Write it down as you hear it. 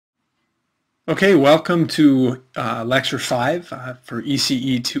Okay, welcome to Lecture 5 for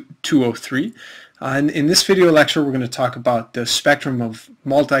ECE 203. And in this video lecture, we're going to talk about the spectrum of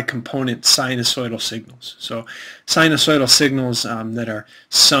multi-component sinusoidal signals. So sinusoidal signals that are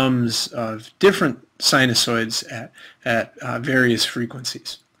sums of different sinusoids at various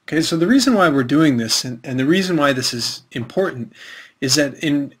frequencies. Okay, so the reason why we're doing this and the reason why this is important is that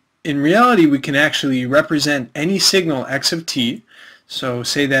in reality we can actually represent any signal x of t. So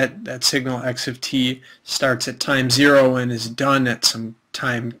say that signal x of t starts at time 0 and is done at some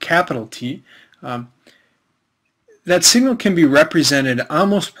time capital T. That signal can be represented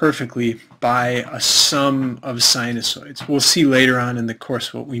almost perfectly by a sum of sinusoids. We'll see later on in the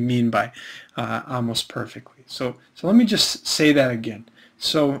course what we mean by almost perfectly. So let me just say that again.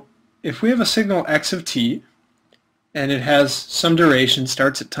 So if we have a signal x of t and it has some duration,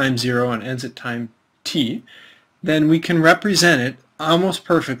 starts at time 0 and ends at time t, then we can represent it almost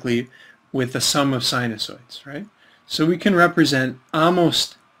perfectly with the sum of sinusoids, right? So we can represent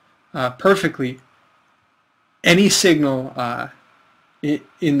almost perfectly any signal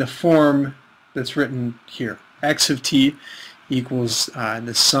in the form that's written here. X of t equals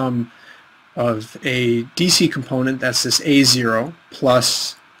the sum of a DC component, that's this A0,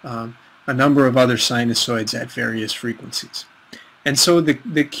 plus a number of other sinusoids at various frequencies. And so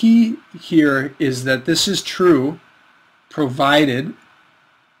the key here is that this is true provided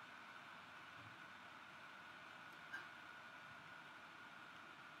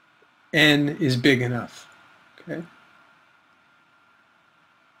n is big enough. Okay.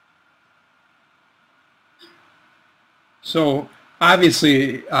 So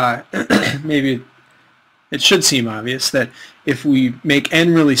obviously, maybe it should seem obvious that if we make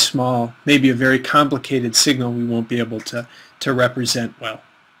n really small, maybe a very complicated signal we won't be able to represent well.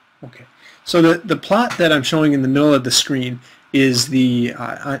 Okay. So the plot that I'm showing in the middle of the screen is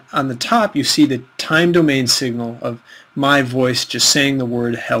on the top you see the time domain signal of my voice just saying the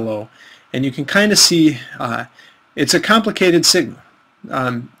word hello, and you can kind of see it's a complicated signal.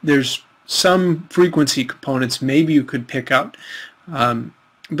 There's some frequency components maybe you could pick out,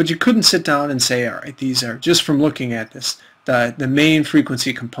 but you couldn't sit down and say, all right, these are, just from looking at this, the main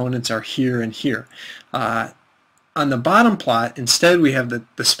frequency components are here and here. On the bottom plot, instead we have the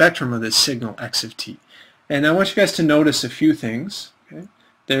spectrum of this signal x of t. And I want you guys to notice a few things. Okay?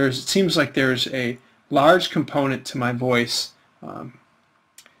 It seems like there's a large component to my voice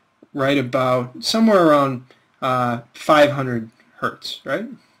right about somewhere around 500 hertz, right?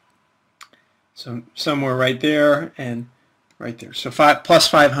 So somewhere right there and right there. So plus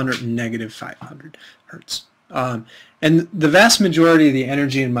 500 and negative 500 hertz. And the vast majority of the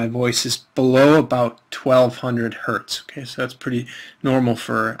energy in my voice is below about 1200 hertz. Okay, so that's pretty normal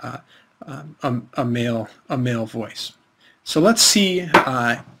for a male voice. So let's see in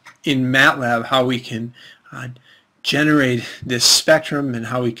MATLAB how we can generate this spectrum and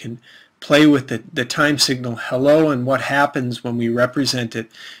how we can play with the time signal hello and what happens when we represent it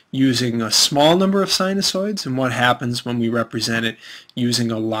using a small number of sinusoids and what happens when we represent it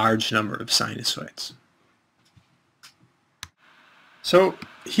using a large number of sinusoids. So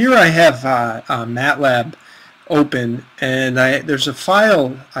here I have MATLAB open, and there's a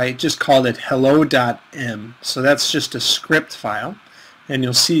file, I just called it hello.m. So that's just a script file, and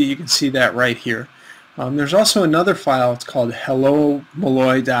you can see that right here. There's also another file, it's called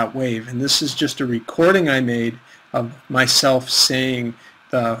hello-malloy.wave, and this is just a recording I made of myself saying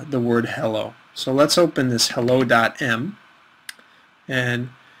the word hello. So let's open this hello.m, and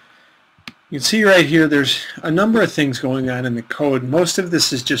you can see right here there's a number of things going on in the code. Most of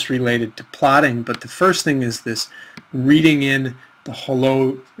this is just related to plotting, but the first thing is this reading in the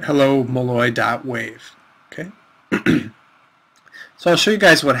hello-malloy.wave. Okay? So I'll show you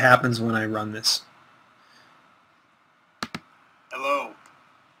guys what happens when I run this. Hello.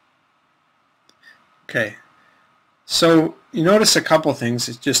 Okay. So you notice a couple things.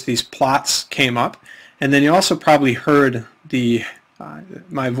 It's just these plots came up, and then you also probably heard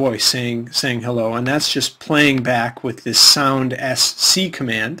my voice saying hello, and that's just playing back with this sound SC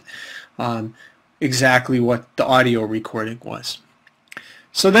command exactly what the audio recording was.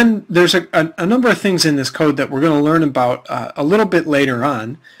 So then there's a number of things in this code that we're going to learn about a little bit later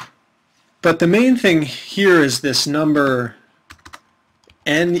on, but the main thing here is this number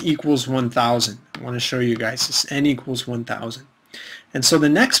n equals 1000. I want to show you guys this n equals 1000. And so the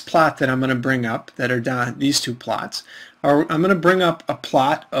next plot that I'm going to bring up, that are these two plots, I'm going to bring up a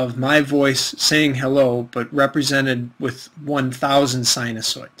plot of my voice saying hello, but represented with 1000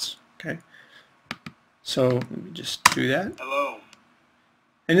 sinusoids. Okay, so let me just do that. Hello.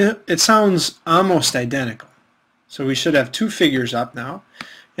 And it sounds almost identical. So we should have two figures up now.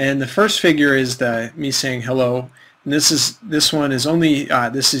 And the first figure is me saying hello. And this one is only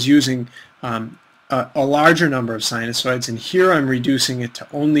this is using a larger number of sinusoids, and here I'm reducing it to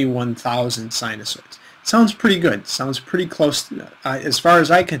only 1,000 sinusoids. Sounds pretty good. Sounds pretty close to, as far as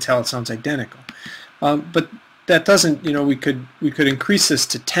I can tell, it sounds identical. But that doesn't, we could increase this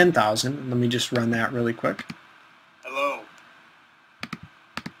to 10,000. Let me just run that really quick. Hello.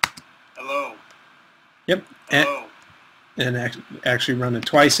 Hello. Yep. Hello. And actually run it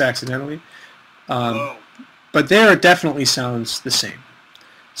twice accidentally. Hello. But there it definitely sounds the same.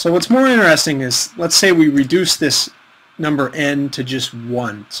 So what's more interesting is, let's say we reduce this number n to just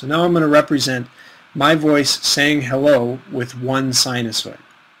 1. So now I'm going to represent my voice saying hello with one sinusoid.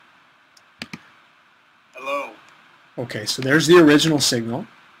 Hello. Okay, so there's the original signal.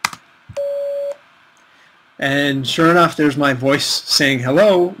 And sure enough, there's my voice saying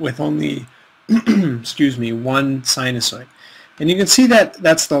hello with only excuse me, one sinusoid. And you can see that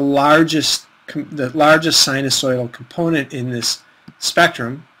that's the largest sinusoidal component in this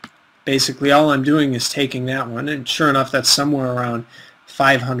spectrum. Basically all I'm doing is taking that one, and sure enough that's somewhere around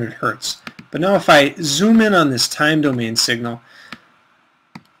 500 hertz. But now if I zoom in on this time domain signal,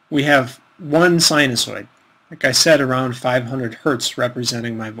 we have one sinusoid, like I said, around 500 hertz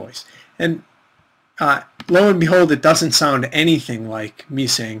representing my voice. And lo and behold, it doesn't sound anything like me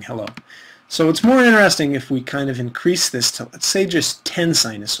saying hello. So it's more interesting if we kind of increase this to, let's say, just 10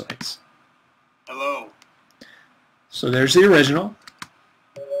 sinusoids. Hello. So there's the original.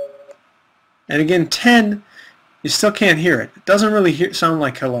 And again, 10, you still can't hear it. It doesn't really sound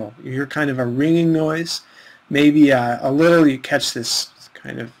like hello. You hear kind of a ringing noise. Maybe a little, you catch this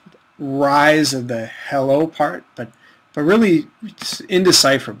kind of rise of the hello part, but really it's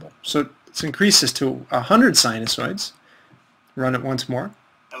indecipherable. So let's increase this to 100 sinusoids. Run it once more.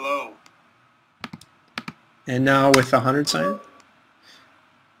 Hello. And now with 100 sinusoids,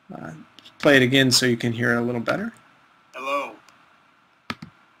 play it again so you can hear it a little better. Hello.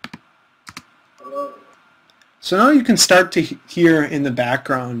 Hello. So now you can start to hear in the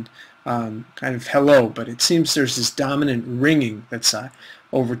background kind of hello, but it seems there's this dominant ringing that's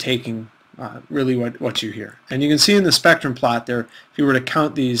overtaking really what you hear. And you can see in the spectrum plot there, if you were to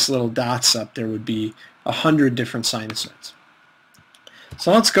count these little dots up, there would be 100 different sinusoids.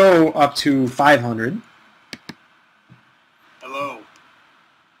 So let's go up to 500. Hello.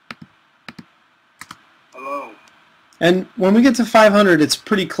 Hello. And when we get to 500, it's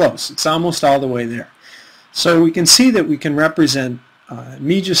pretty close. It's almost all the way there. So we can see that we can represent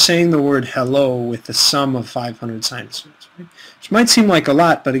me just saying the word hello with the sum of 500 sinusoids, right? Which might seem like a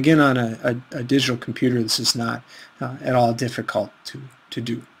lot, but again, on a digital computer, this is not at all difficult to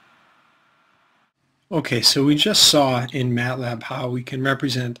do. Okay, so we just saw in MATLAB how we can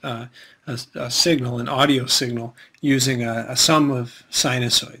represent a signal, an audio signal, using a sum of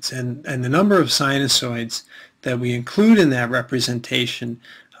sinusoids. And the number of sinusoids that we include in that representation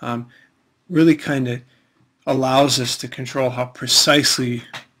really kind of allows us to control how precisely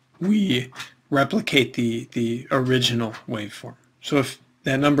we replicate the original waveform. So if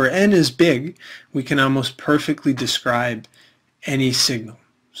that number n is big, we can almost perfectly describe any signal.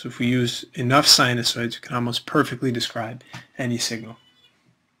 So if we use enough sinusoids, we can almost perfectly describe any signal.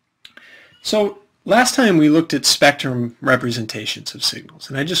 So last time we looked at spectrum representations of signals,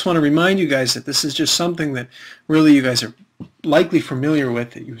 and I just want to remind you guys that this is just something that really you guys are likely familiar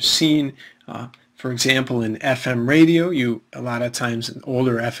with, that you've seen, for example, in FM radio. A lot of times in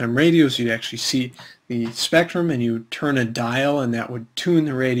older FM radios, you'd actually see the spectrum and you turn a dial and that would tune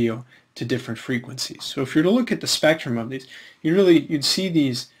the radio to different frequencies. So if you were to look at the spectrum of these, you'd see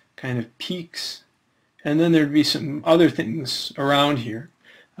these kind of peaks, and then there'd be some other things around here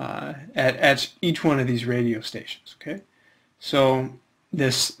at each one of these radio stations. Okay, so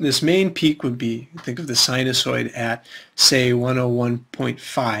this main peak would be, think of the sinusoid at, say,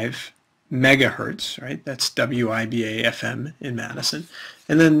 101.5 megahertz, right? That's WIBA FM in Madison,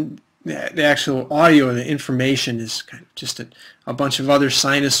 and then the actual audio, the information, is kind of just a bunch of other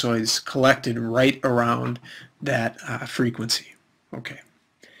sinusoids collected right around that frequency. Okay.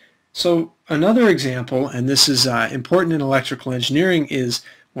 So another example, and this is important in electrical engineering, is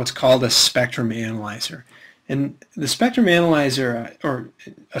what's called a spectrum analyzer. And the spectrum analyzer, or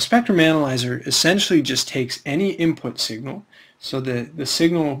a spectrum analyzer, essentially just takes any input signal. So the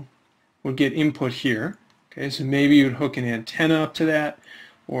signal would get input here. Okay, so maybe you'd hook an antenna up to that,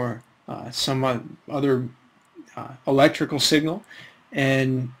 or some other electrical signal,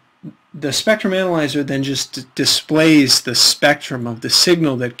 and the spectrum analyzer then just displays the spectrum of the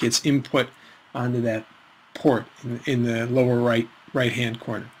signal that gets input onto that port in the lower right hand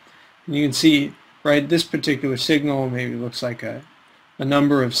corner. And you can see, right, this particular signal maybe looks like a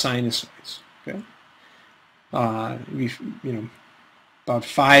number of sinusoids. Okay, about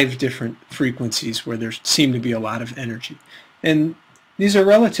 5 different frequencies where there seem to be a lot of energy, and these are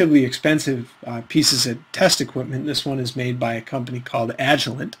relatively expensive pieces of test equipment. This one is made by a company called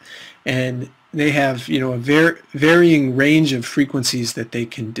Agilent, and they have a varying range of frequencies that they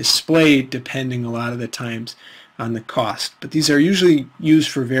can display depending a lot of the times on the cost. But these are usually used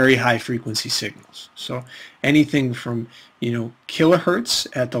for very high frequency signals. So anything from kilohertz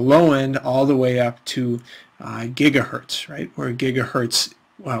at the low end all the way up to gigahertz, right? Where gigahertz,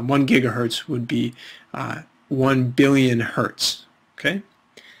 1 gigahertz would be 1 billion hertz. Okay.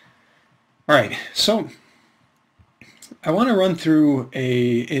 All right. So I want to run through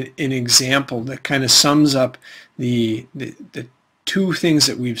an example that kind of sums up the 2 things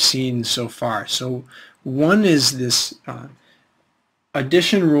that we've seen so far. So one is this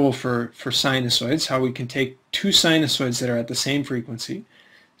addition rule for sinusoids, how we can take 2 sinusoids that are at the same frequency.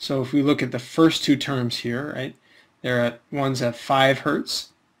 So if we look at the first 2 terms here, right, one's at 5 hertz,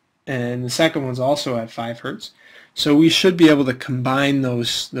 and the second one's also at 5 hertz. So we should be able to combine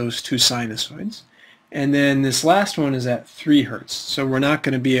those 2 sinusoids. And then this last one is at 3 hertz, so we're not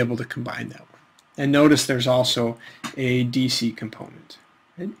going to be able to combine that one. And notice there's also a DC component.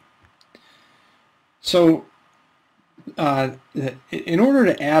 Right? So in order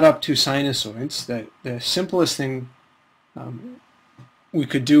to add up 2 sinusoids, the simplest thing we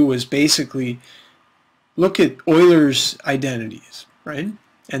could do was basically look at Euler's identities, right?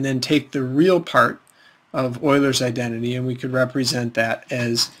 And then take the real part of Euler's identity, and we could represent that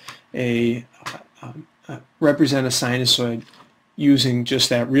as represent a sinusoid using just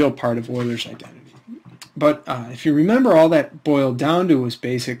that real part of Euler's identity. But if you remember, all that boiled down to was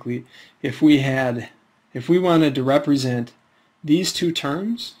basically if we wanted to represent these 2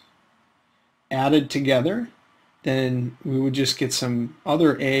 terms added together, then we would just get some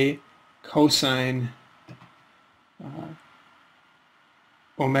other A cosine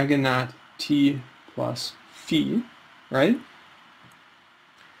omega naught t plus phi, right?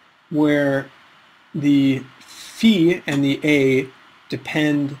 Where the phi and the A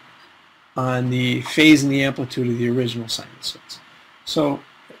depend on the phase and the amplitude of the original sinusoids. So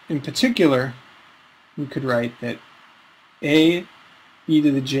in particular, we could write that A e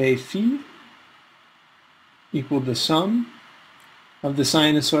to the j phi equal the sum of the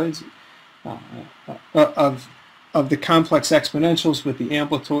sinusoids of the complex exponentials with the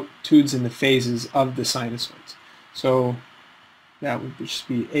amplitudes and the phases of the sinusoids. So that would just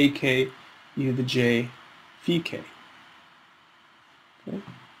be ak e to the j phi k. Okay.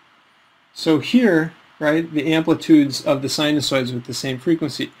 So here, right, the amplitudes of the sinusoids with the same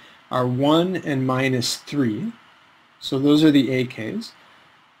frequency are 1 and minus 3. So those are the AKs.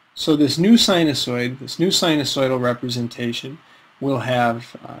 So this new sinusoid, this new sinusoidal representation will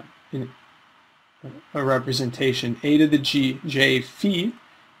have a representation a to the j phi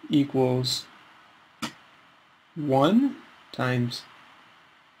equals 1 times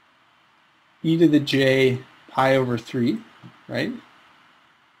e to the j pi over 3, right?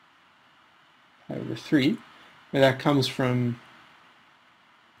 Pi over 3. Where that comes from,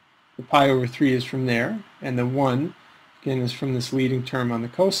 the pi over 3 is from there, and the 1, again, is from this leading term on the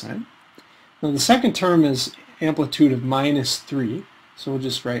cosine. Now the second term is amplitude of minus 3, so we'll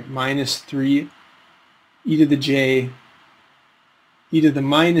just write minus 3 e to the j, e to the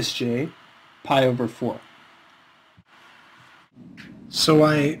minus j, pi over 4. So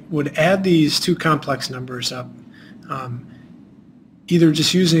I would add these 2 complex numbers up, either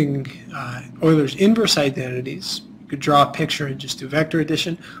just using Euler's inverse identities. You could draw a picture and just do vector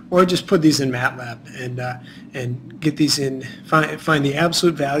addition, or just put these in MATLAB and get these in, find the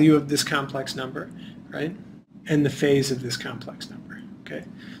absolute value of this complex number, right, and the phase of this complex number. Okay,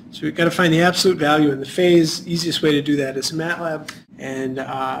 so we've got to find the absolute value and the phase. Easiest way to do that is MATLAB, and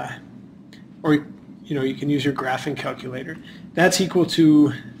or you can use your graphing calculator. That's equal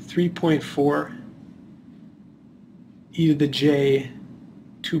to 3.4 e to the j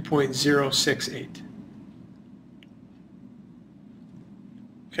 2.068.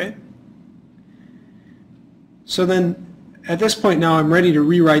 Okay? So then at this point now I'm ready to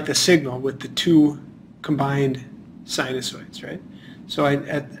rewrite the signal with the 2 combined sinusoids, right? So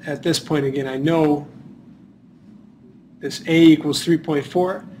at this point again I know this A equals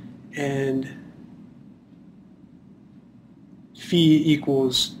 3.4 and phi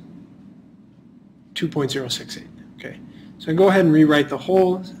equals 2.068. Okay, so I go ahead and rewrite the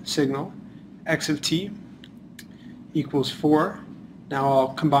whole signal. X of t equals 4. Now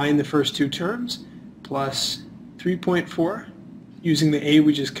I'll combine the first 2 terms, plus 3.4 using the A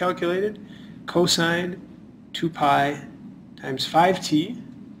we just calculated, cosine 2 pi times 5t,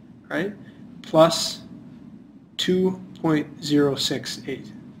 right, plus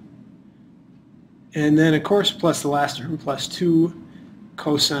 2.068. And then, of course, plus the last term, plus 2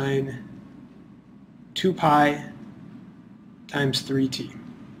 cosine 2 pi times 3t.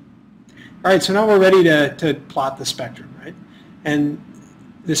 All right, so now we're ready to plot the spectrum, right? And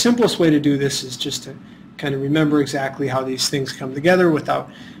the simplest way to do this is just to kind of remember exactly how these things come together without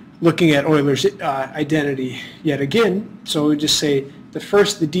looking at Euler's identity yet again. So we just say the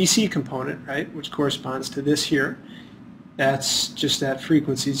DC component, right, which corresponds to this here, that's just that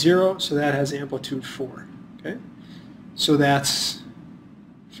frequency 0, so that has amplitude 4. Okay, so that's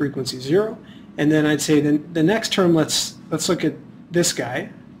frequency 0, and then I'd say the next term, let's look at this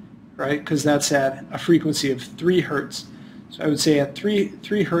guy, right, because that's at a frequency of 3 hertz. So I would say at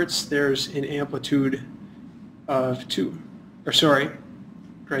 3 hertz there's an amplitude of 4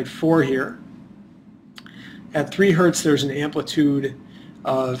 here. At 3 hertz there's an amplitude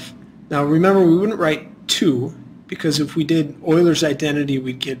of, now remember we wouldn't write 2, because if we did Euler's identity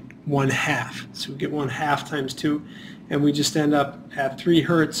we'd get 1/2. So we get 1/2 times 2, and we just end up at 3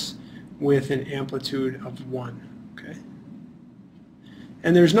 hertz with an amplitude of 1. Okay.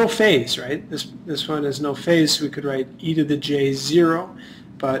 And there's no phase, right? This one has no phase, so we could write e to the j 0,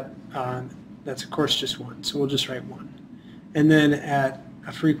 but that's of course just 1, so we'll just write 1. And then at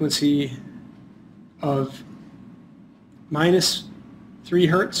a frequency of minus 3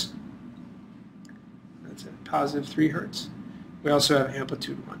 hertz, that's a positive 3 hertz, we also have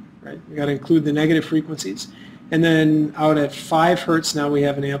amplitude 1, right? We got to include the negative frequencies. And then out at 5 hertz now we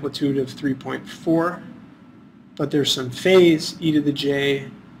have an amplitude of 3.4, but there's some phase, e to the j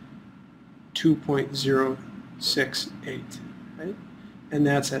 2.068, right? And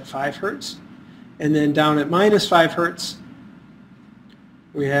that's at 5 hertz. And then down at minus 5 hertz,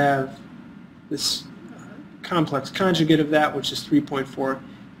 we have this complex conjugate of that, which is 3.4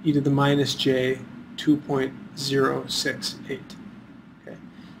 e to the minus j 2.068. Okay,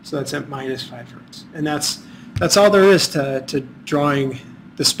 so that's at minus 5 hertz. And that's all there is to drawing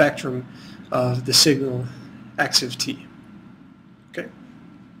the spectrum of the signal x of t. Okay.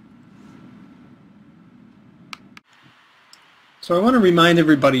 So I want to remind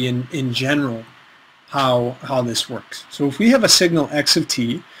everybody in general how this works. So if we have a signal x of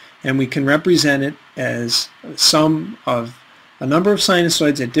t and we can represent it as a sum of a number of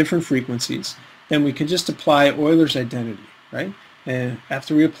sinusoids at different frequencies, then we can just apply Euler's identity, right? And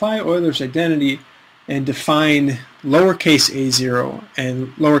after we apply Euler's identity and define lowercase a0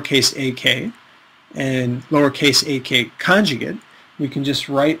 and lowercase ak and lowercase ak conjugate, we can just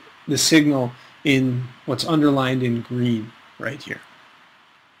write the signal in what's underlined in green right here.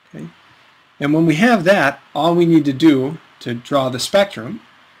 Okay? And when we have that, all we need to do to draw the spectrum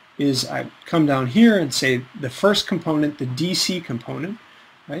is I come down here and say the first component, the DC component,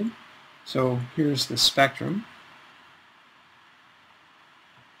 right? So here's the spectrum.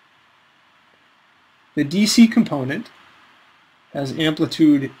 The DC component has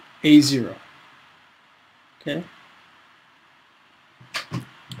amplitude A0. Okay?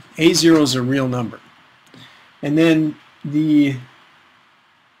 A0 is a real number. And then the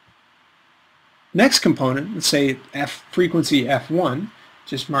next component, let's say frequency F1,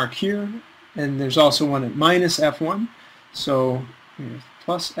 just mark here, and there's also one at minus F1, so here's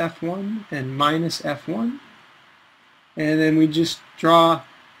plus F1 and minus F1, and then we just draw,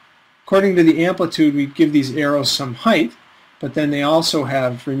 according to the amplitude, we give these arrows some height, but then they also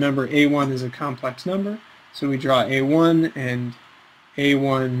have, remember A1 is a complex number, so we draw A1 and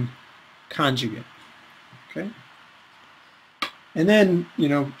A1 conjugate. Okay? And then,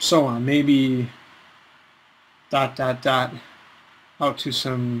 so on, maybe ... out to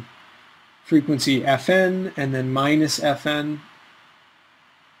some frequency Fn, and then minus Fn.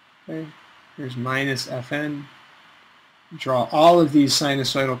 Okay, here's minus Fn. Draw all of these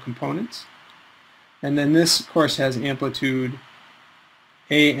sinusoidal components. And then this, of course, has amplitude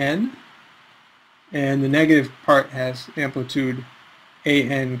An, and the negative part has amplitude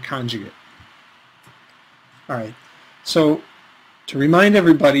An conjugate. All right, so to remind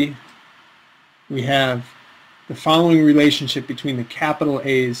everybody, we have the following relationship between the capital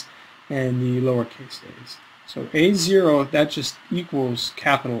A's and the lowercase a's. So A0, that just equals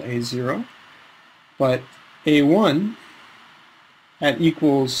capital A0, but A1, that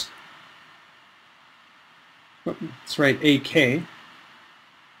equals, let's write AK.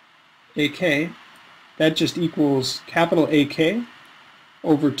 AK, that just equals capital AK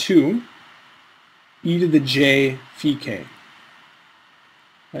over 2 e to the j phi k.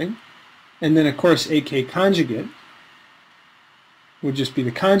 Right? And then, of course, AK conjugate would just be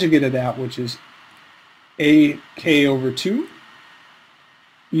the conjugate of that, which is AK over 2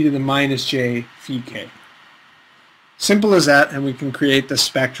 e to the minus j phi k. Simple as that, and we can create the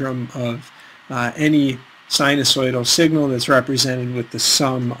spectrum of any sinusoidal signal that's represented with the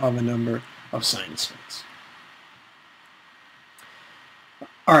sum of a number of sinusoids.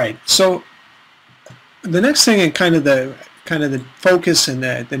 All right, so the next thing and kind of the focus and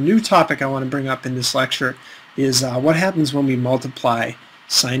the new topic I want to bring up in this lecture is what happens when we multiply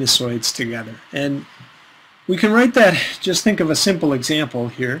sinusoids together. And we can write that, just think of a simple example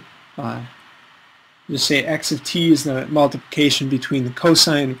here. Just say x of t is the multiplication between the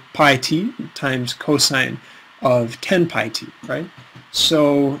cosine of pi t times cosine of 10 pi t, right?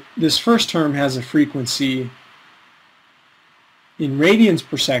 So this first term has a frequency in radians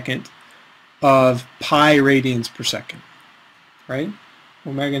per second of pi radians per second, right?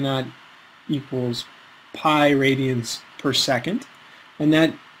 Omega naught equals pi radians per second, and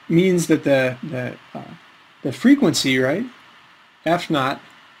that means that the frequency, right, f naught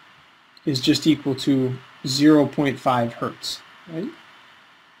is just equal to 0.5 hertz, right?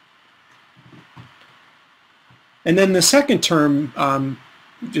 And then the second term,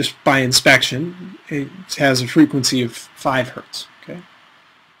 just by inspection, it has a frequency of 5 hertz, okay?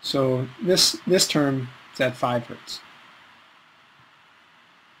 So this term is at 5 hertz.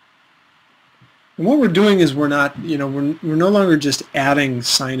 And what we're doing is we're not, we're no longer just adding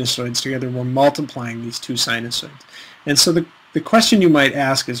sinusoids together, we're multiplying these two sinusoids. And so the question you might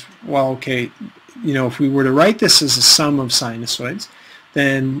ask is, well, okay, if we were to write this as a sum of sinusoids,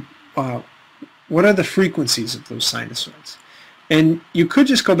 then what are the frequencies of those sinusoids? And you could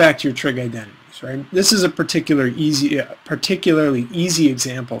just go back to your trig identities, right? This is a particularly easy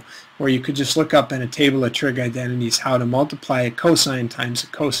example where you could just look up in a table of trig identities how to multiply a cosine times a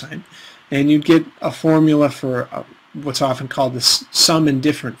cosine, and you'd get a formula for what's often called the sum and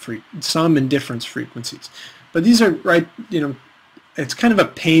difference frequencies. But these are, right, it's kind of a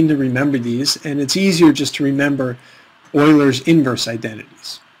pain to remember these, and it's easier just to remember Euler's inverse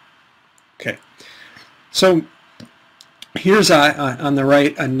identities. Okay, so here's on the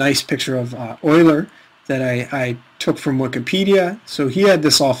right a nice picture of Euler that I took from Wikipedia. So he had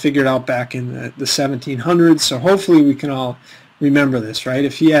this all figured out back in the 1700s, so hopefully we can all remember this, right?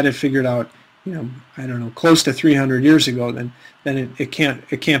 If he had it figured out, I don't know, close to 300 years ago, then it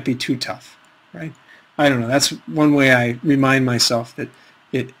can't be too tough, right? I don't know, that's one way I remind myself that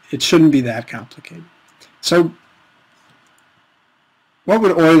it shouldn't be that complicated. So what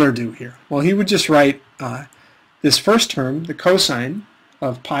would Euler do here? Well, he would just write this first term, the cosine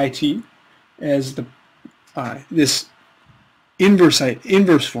of pi t, as this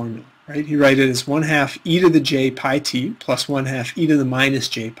inverse formula, right? He write it as 1/2 e to the j pi t plus 1/2 e to the minus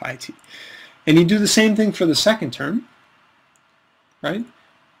j pi t. And he'd do the same thing for the second term, right?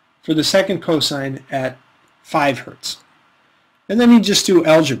 For the second cosine at 5 hertz. And then he'd just do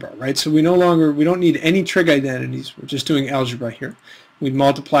algebra, right? So we don't need any trig identities. We're just doing algebra here. We'd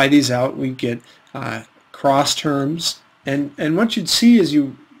multiply these out. We'd get cross terms. And what you'd see is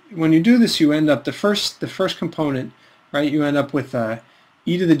when you do this, you end up, the first component, right, you end up with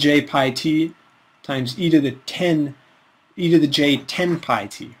e to the j pi t times e to the j 10 pi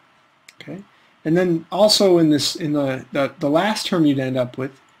t. Okay? And then also in the last term you'd end up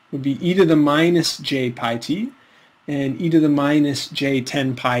with would be e to the minus j pi t and e to the minus j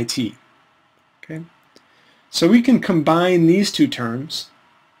 10 pi t. Okay? So we can combine these two terms,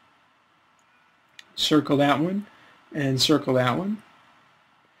 circle that one and circle that one,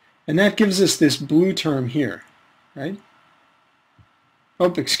 and that gives us this blue term here, right?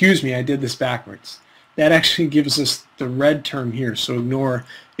 Oh, excuse me, I did this backwards. That actually gives us the red term here, so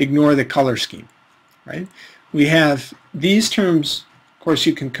ignore the color scheme, right? We have these terms. Of course,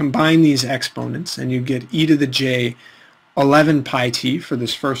 you can combine these exponents, and you get e to the j 11 pi t for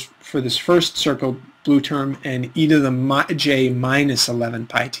this first circled blue term, and e to the j minus 11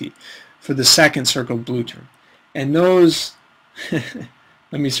 pi t for the second circled blue term. And those,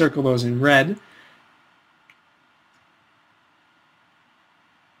 let me circle those in red.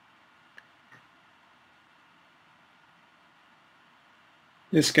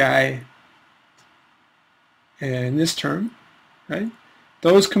 This guy and this term, right?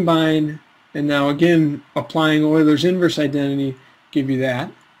 Those combine, and now again applying Euler's inverse identity give you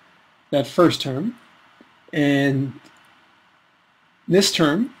that first term, and this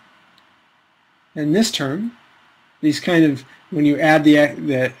term and this term, these kind of, when you add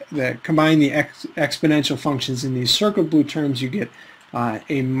combine the exponential functions in these circled blue terms, you get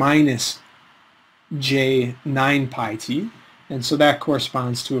a minus j 9 pi t, and so that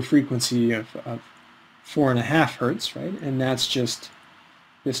corresponds to a frequency of 4.5 hertz, right? And that's just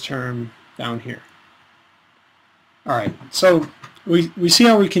this term down here. All right, so we see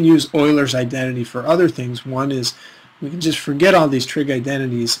how we can use Euler's identity for other things. One is we can just forget all these trig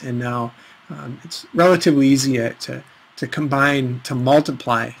identities, and now it's relatively easy to combine, to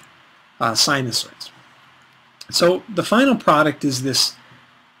multiply sinusoids. So the final product is this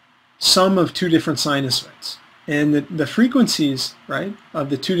sum of two different sinusoids. And the frequencies, right,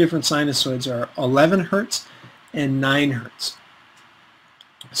 of the two different sinusoids are 11 hertz and 9 hertz.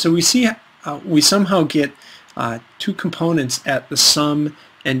 So we see we somehow get two components at the sum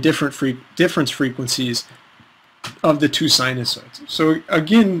and difference frequencies of the two sinusoids. So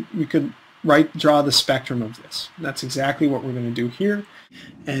again, we could draw the spectrum of this. That's exactly what we're going to do here.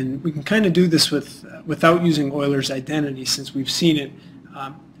 And we can kind of do this without using Euler's identity, since we've seen it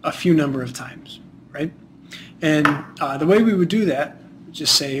a few number of times, right? And the way we would do that,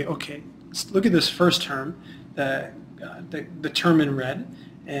 just say, okay, let's look at this first term, the term in red,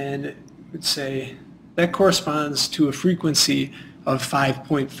 and it would say that corresponds to a frequency of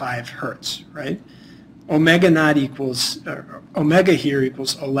 5.5 hertz, right? Omega naught equals, omega here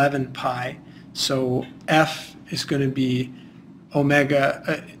equals 11 pi, so F is going to be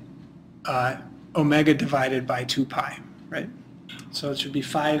omega divided by 2 pi, right? So it should be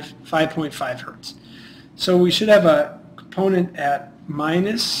 5.5 hertz. So we should have a component at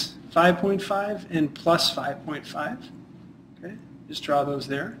minus 5.5 and plus 5.5. Okay, just draw those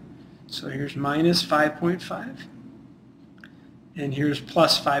there. So here's minus 5.5 and here's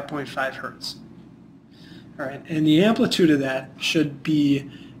plus 5.5 hertz. All right, and the amplitude of that should be,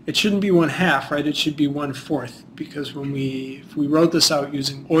 it shouldn't be 1/2, right? It should be 1/4, because if we wrote this out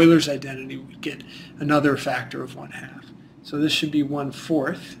using Euler's identity, we'd get another factor of 1/2. So this should be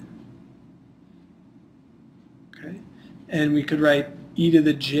 1/4. Okay, and we could write e to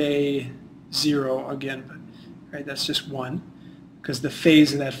the j 0 again, but right, that's just 1, because the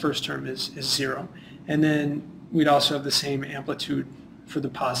phase of that first term is 0. And then we'd also have the same amplitude for the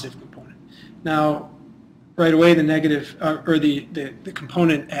positive component. Now, right away, the negative, or the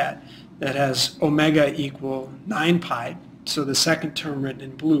component that has omega equal 9 pi, so the second term written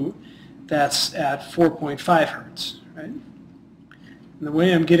in blue, that's at 4.5 hertz, right? And the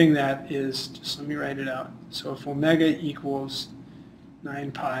way I'm getting that is, just let me write it out. So if omega equals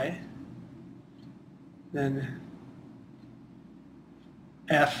 9 pi, then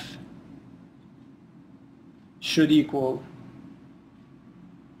F should equal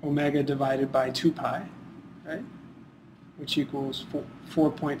omega divided by 2 pi, right? Which equals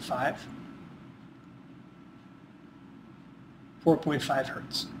 4.5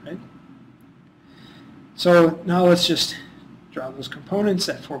 hertz, right? So now let's just draw those components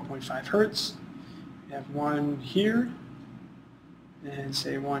at 4.5 hertz. We have one here, and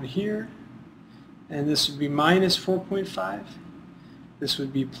say one here, and this would be minus 4.5. This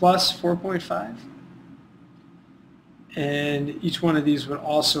would be plus 4.5. And each one of these would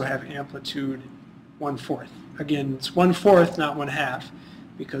also have amplitude 1/4. Again, it's 1/4, not 1/2,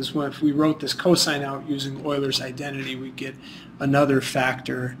 because if we wrote this cosine out using Euler's identity, we get another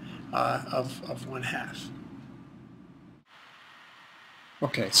factor of 1/2.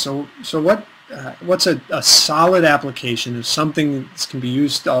 Okay, so what's a solid application of something that can be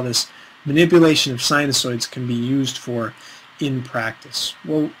used, all this manipulation of sinusoids can be used for in practice?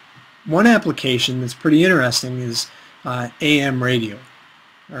 Well, one application that's pretty interesting is AM radio.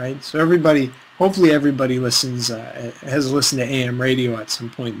 All right, so hopefully everybody has listened to AM radio at some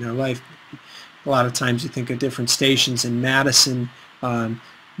point in their life. A lot of times you think of different stations in Madison.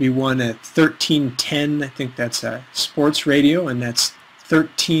 Be one at 1310, I think that's a sports radio, and that's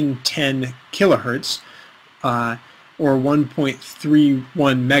 1310 kilohertz, or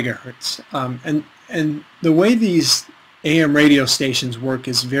 1.31 megahertz. And the way these AM radio stations work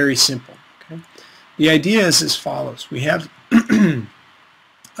is very simple. Okay? The idea is as follows. We have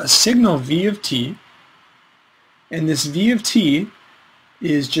a signal V of t, and this V of t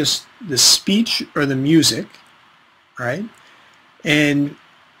is just the speech or the music, right? And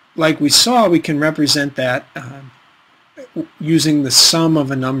like we saw, we can represent that using the sum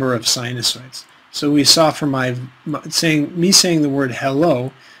of a number of sinusoids. So we saw from me saying the word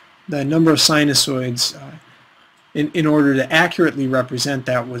hello, the number of sinusoids in order to accurately represent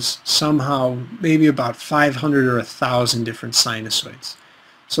that was somehow maybe about 500 or 1,000 different sinusoids.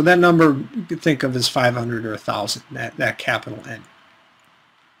 So that number you could think of as 500 or 1,000, that capital N.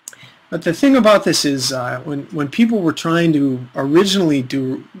 But the thing about this is when people were trying to originally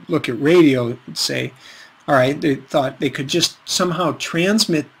look at radio, say, all right, they thought they could just somehow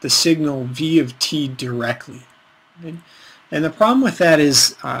transmit the signal V of t directly. Right? And the problem with that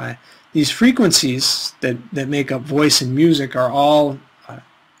is these frequencies that make up voice and music are all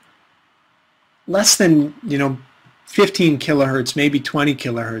less than 15 kilohertz, maybe 20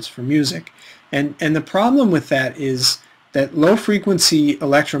 kilohertz for music. And the problem with that is that low frequency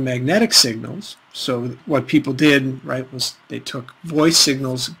electromagnetic signals, so what people did, right, was they took voice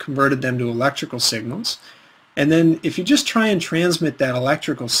signals and converted them to electrical signals. And then if you just try and transmit that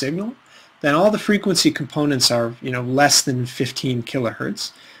electrical signal, then all the frequency components are, less than 15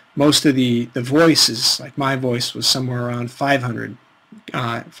 kilohertz. Most of the voices, like my voice, was somewhere around 500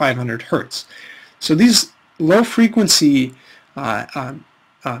 hertz. So these low frequency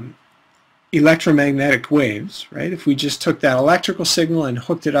electromagnetic waves, right? If we just took that electrical signal and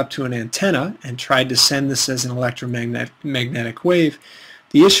hooked it up to an antenna and tried to send this as an electromagnetic wave,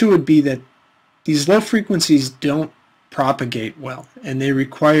 the issue would be that these low frequencies don't propagate well, and they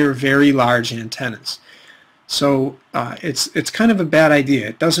require very large antennas. So it's kind of a bad idea.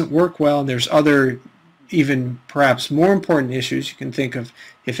 It doesn't work well, and there's other, even perhaps more important issues you can think of.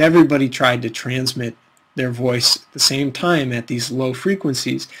 If everybody tried to transmit their voice at the same time at these low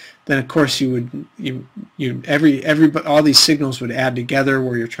frequencies, then of course all these signals would add together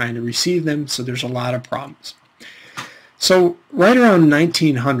where you're trying to receive them, so there's a lot of problems. So right around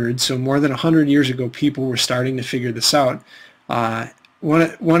 1900, so more than 100 years ago, people were starting to figure this out.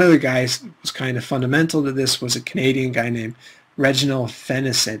 One of the guys who was kind of fundamental to this was a Canadian guy named Reginald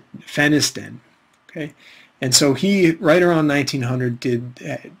Fenniston. Okay, and so he, right around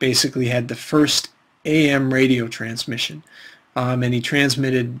 1900, basically had the first AM radio transmission, and he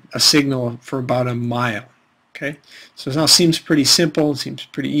transmitted a signal for about a mile. Okay, so it now seems pretty simple, seems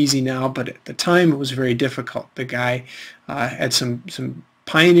pretty easy now, but at the time it was very difficult. The guy had some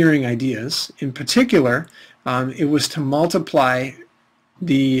pioneering ideas. In particular, it was to multiply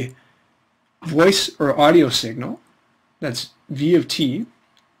the voice or audio signal, that's V of t,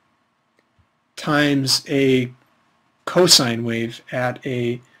 times a cosine wave at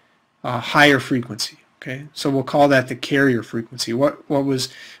a higher frequency. Okay, so we'll call that the carrier frequency. What was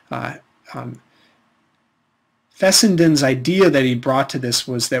Fessenden's idea that he brought to this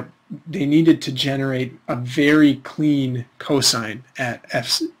was that they needed to generate a very clean cosine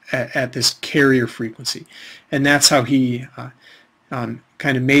at this carrier frequency, and that's how he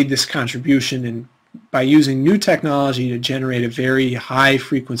kind of made this contribution. And by using new technology to generate a very high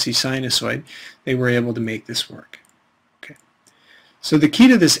frequency sinusoid, they were able to make this work. Okay. So the key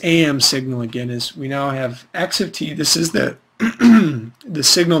to this AM signal again is we now have x of t. This is the the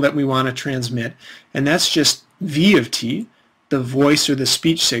signal that we want to transmit, and that's just V of t, the voice or the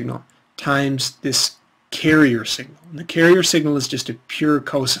speech signal, times this carrier signal. And the carrier signal is just a pure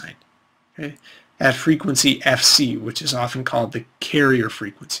cosine, okay, at frequency Fc, which is often called the carrier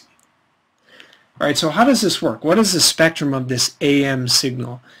frequency. All right, so how does this work? What does the spectrum of this AM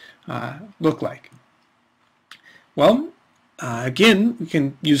signal look like? Well, again, we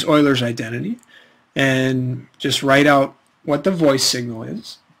can use Euler's identity and just write out what the voice signal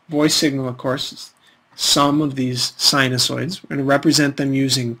is. Voice signal, of course, is sum of these sinusoids. We're going to represent them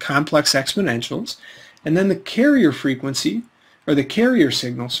using complex exponentials. And then the carrier frequency, or the carrier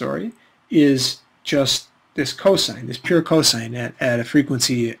signal, sorry, is just this cosine, this pure cosine at a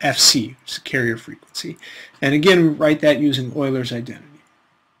frequency Fc, which is a carrier frequency. And again, write that using Euler's identity.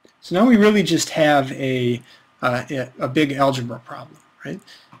 So now we really just have a big algebra problem, right?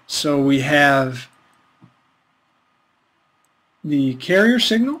 So we have the carrier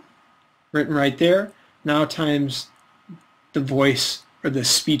signal written right there, now times the voice or the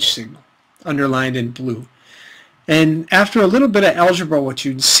speech signal, underlined in blue. And after a little bit of algebra, what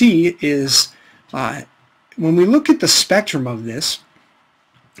you'd see is when we look at the spectrum of this,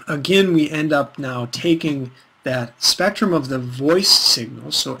 again, we end up now taking that spectrum of the voice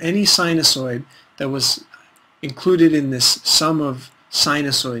signal, so any sinusoid that was included in this sum of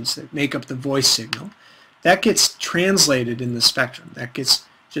sinusoids that make up the voice signal, that gets translated in the spectrum. That gets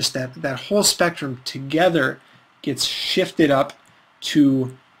just that whole spectrum together gets shifted up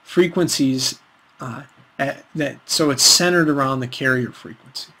to frequencies so it's centered around the carrier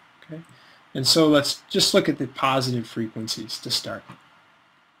frequency. Okay, and so let's just look at the positive frequencies to start.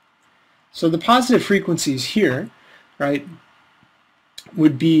 So the positive frequencies here, right,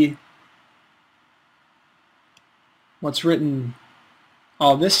 would be what's written,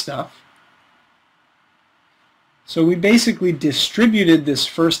 all this stuff. So we basically distributed this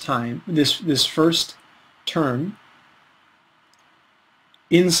first term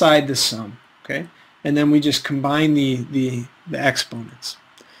inside the sum, okay? And then we just combine the exponents.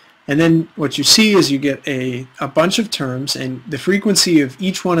 And then what you see is you get a bunch of terms, and the frequency of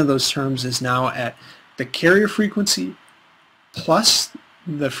each one of those terms is now at the carrier frequency plus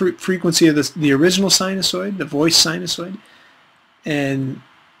the frequency of the original sinusoid, the voice sinusoid, and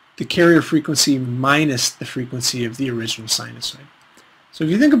the carrier frequency minus the frequency of the original sinusoid. So if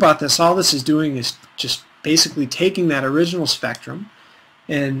you think about this, all this is doing is just basically taking that original spectrum,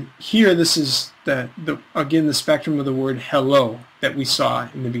 and here this is again the spectrum of the word hello that we saw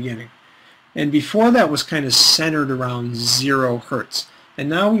in the beginning. And before that was kind of centered around 0 hertz. And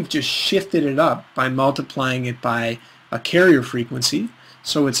now we've just shifted it up by multiplying it by a carrier frequency,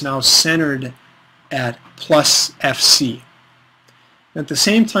 so it's now centered at plus FC. At the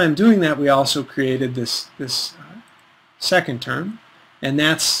same time doing that, we also created this second term, and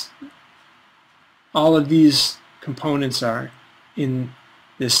that's all of these components are in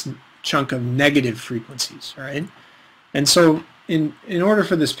this chunk of negative frequencies, right? And so in order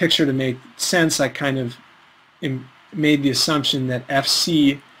for this picture to make sense, I kind of made the assumption that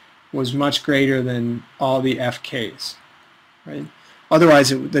FC was much greater than all the FKs, right? Otherwise,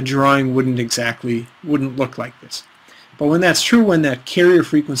 the drawing wouldn't look like this. But when that's true, when that carrier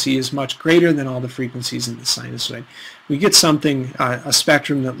frequency is much greater than all the frequencies in the sinusoid, we get something, a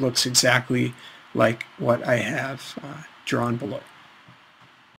spectrum that looks exactly like what I have drawn below.